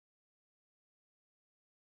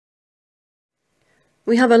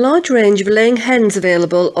We have a large range of laying hens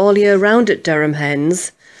available all year round at Durham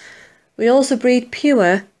Hens. We also breed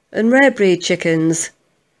pure and rare breed chickens,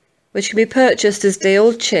 which can be purchased as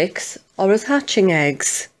day-old chicks or as hatching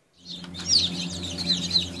eggs.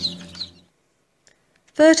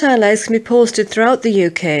 Fertile eggs can be posted throughout the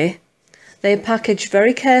UK. They are packaged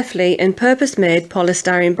very carefully in purpose-made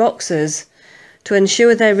polystyrene boxes to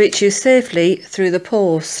ensure they reach you safely through the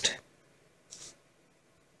post.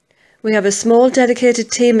 We have a small dedicated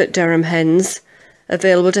team at Durham Hens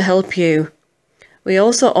available to help you. We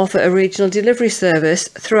also offer a regional delivery service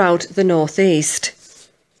throughout the North East.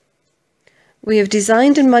 We have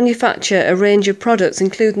designed and manufacture a range of products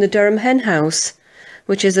including the Durham Hen House,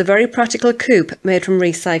 which is a very practical coop made from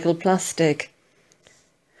recycled plastic.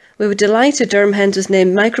 We were delighted Durham Hens was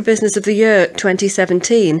named Micro Business of the Year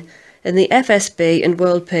 2017 in the FSB and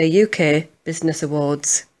WorldPay UK Business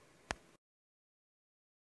Awards.